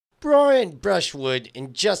Brian Brushwood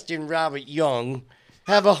and Justin Robert Young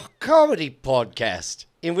have a comedy podcast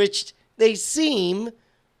in which they seem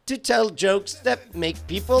to tell jokes that make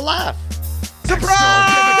people laugh. Surprise!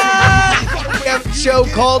 We have a show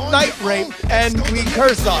called Night Rape, and we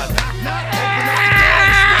curse on it.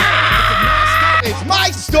 It's my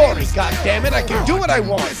story, goddammit. I can do what I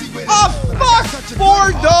want. Oh, fuck!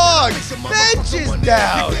 4 dogs! Bench is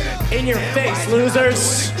down! In your face,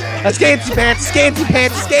 losers! Scanty pants, scanty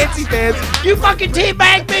pants, scanty pants. You fucking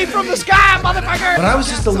teabagged me from the sky, motherfucker! When I was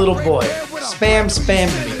just a little boy, spammed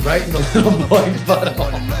me right in the little boy's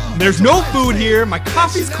butthole. There's no food here, my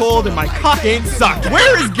coffee's cold, and my cock ain't sucked.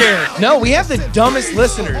 Where is Garrett? No, we have the dumbest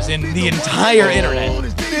listeners in the entire internet.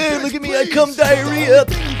 Dude, look at me, I come diarrhea.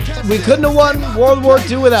 We couldn't have won World War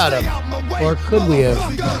II without him. Or could we have?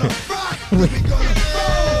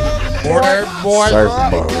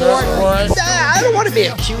 I don't want to be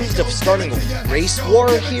accused of starting a race war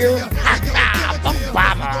here.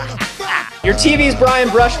 Your TV's Brian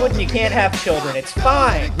Brushwood and you can't have children. It's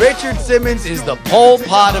fine. Richard Simmons is the Pol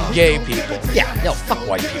Pot of gay people. Yeah, no, fuck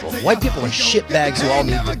white people. White people are shitbags who all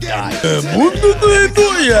need to die. Fuck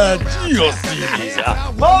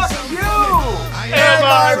you! Am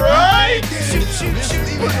I right?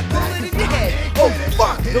 Oh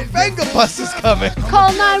fuck, the Vengabus is coming.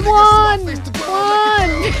 Call 911!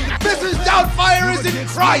 Mrs. Doubtfire is in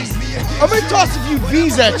Christ! I'm gonna toss a few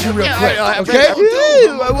V's at you real quick, okay?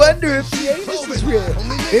 Ooh, I wonder if the anus is real.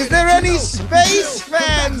 Is there any space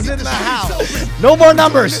fans in the house? No more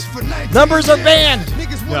numbers. Numbers are banned.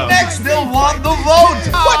 No. Next, they'll want the vote.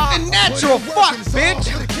 What the natural fuck, bitch?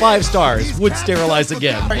 5 stars. Would sterilize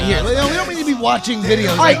again. Right here. We don't need to be watching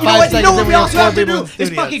videos. All right, you know what? You know what we also have to do is is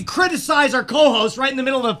fucking criticize our co-host right in the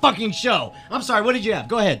middle of the fucking show. I'm sorry. What did you have?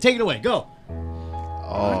 Go ahead. Take it away. Go.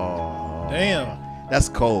 Oh, Damn. that's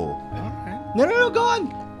cold. No, go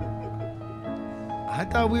on. I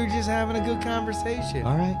thought we were just having a good conversation.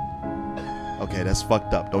 All right. Okay, that's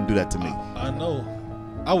fucked up. Don't do that to me. I know.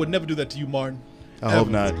 I would never do that to you, Martin. I hope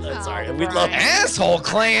not. Sorry, we'd love Asshole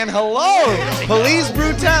clan, hello! Police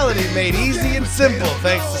brutality made easy and simple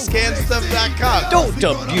thanks to scanstuff.com.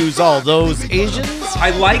 Don't abuse all those Asians.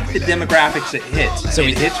 I like the demographics it hits. So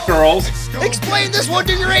it hits girls. Explain this one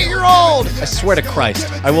to your 8-year-old! I swear to Christ,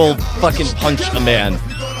 I will fucking punch a man.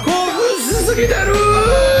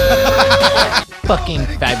 Fucking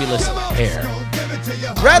fabulous hair.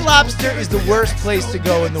 Red Lobster is the worst place to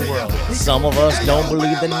go in the world. Some of us don't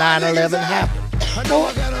believe that 9/11 happened.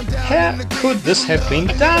 How could this have been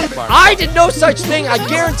done? I did no such thing. I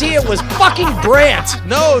guarantee it was fucking Brant.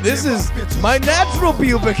 No, this is my natural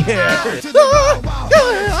pubic hair.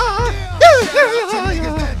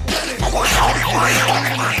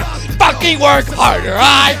 Fucking work harder.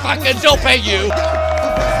 I fucking don't pay you.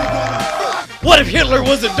 What if Hitler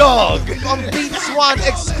was a dog? On Beat Swan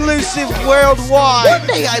exclusive worldwide. One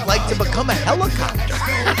day I'd like to become a helicopter.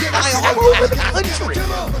 Fly all over the country.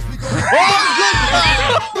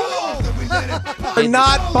 We're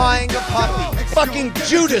not buying a puppy. Fucking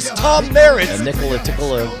Judas, Tom Merritt. A nickel, a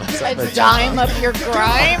tickle, A dime of your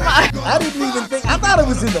grime? I didn't even think. I thought it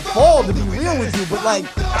was in the fall, to be real with you, but like.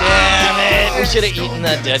 Damn it. We should have eaten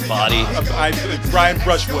that dead body. Brian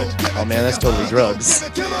Brushwood. Oh man, that's totally drugs.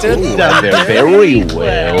 Done very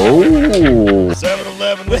well.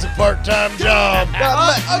 7-Eleven was a part-time job.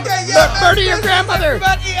 Okay, yeah. Murder your grandmother.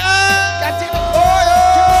 God damn it.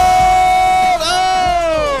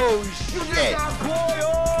 Oh, shit.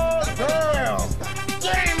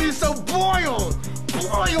 Damn, you're so boiled.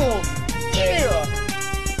 Boiled. Yeah.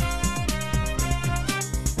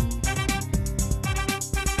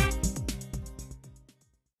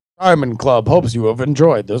 Diamond Club hopes you have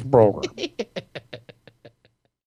enjoyed this program.